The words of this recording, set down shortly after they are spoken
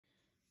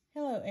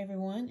Hello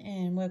everyone,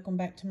 and welcome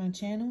back to my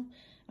channel.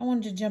 I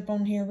wanted to jump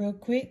on here real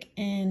quick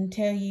and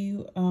tell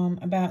you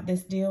about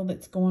this deal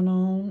that's going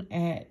on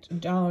at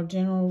Dollar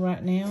General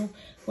right now.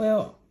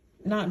 Well,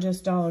 not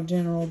just Dollar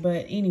General,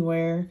 but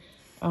anywhere.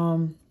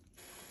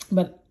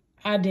 But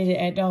I did it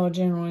at Dollar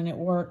General and it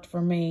worked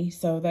for me,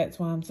 so that's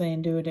why I'm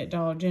saying do it at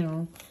Dollar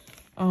General.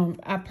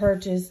 I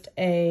purchased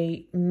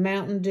a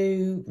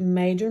Mt.Dew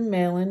Major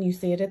Melon. You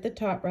see it at the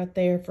top right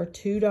there for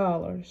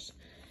 $2.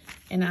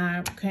 And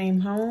I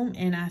came home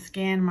and I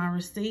scanned my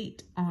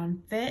receipt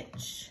on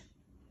Fetch.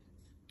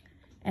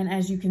 And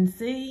as you can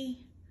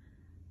see,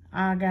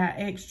 I got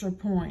extra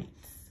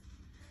points.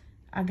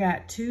 I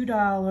got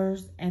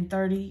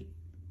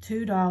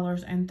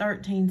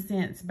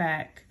 $2.13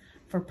 back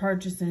for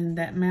purchasing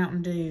that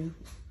Mt.Dew.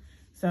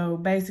 So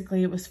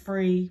basically it was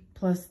free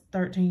plus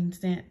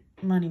 13-cent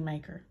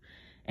moneymaker.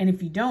 And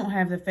if you don't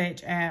have the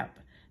Fetch app,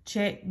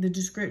 check the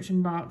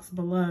description box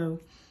below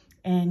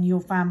and you'll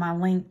find my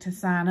link to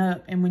sign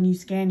up. And when you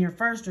scan your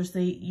first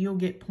receipt, you'll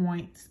get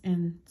points,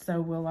 and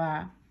so will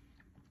I.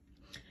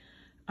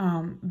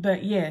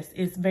 But yes,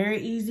 it's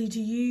very easy to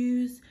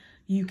use.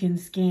 You can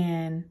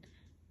scan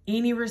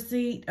any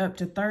receipt up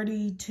to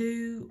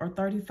 32 or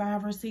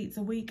 35 receipts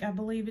a week, I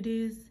believe it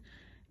is.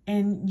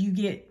 And you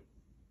get,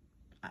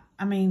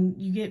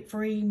 you get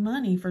free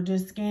money for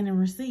just scanning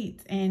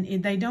receipts. And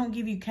they don't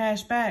give you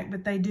cash back,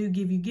 but they do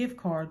give you gift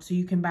cards. So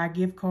you can buy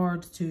gift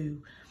cards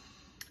to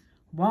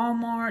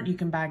Walmart, you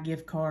can buy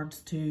gift cards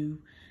to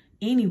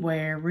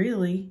anywhere,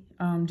 really,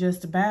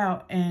 just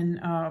about,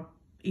 and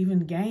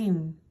even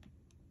game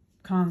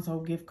console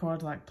gift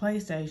cards like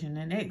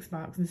PlayStation and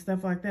Xbox and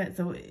stuff like that.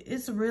 So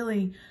it's a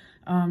really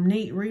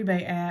neat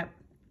rebate app,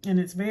 and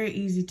it's very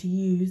easy to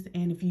use.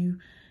 And if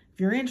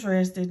you're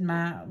interested,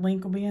 my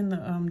link will be in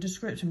the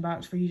description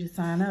box for you to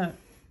sign up.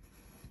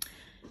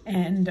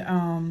 And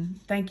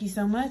thank you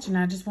so much, and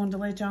I just wanted to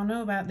let y'all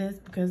know about this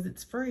because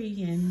it's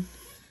free, and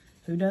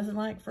who doesn't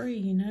like free,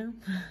 you know?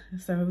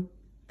 So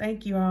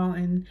thank you all,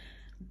 and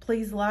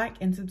please like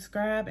and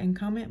subscribe and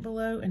comment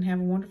below, and have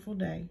a wonderful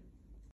day.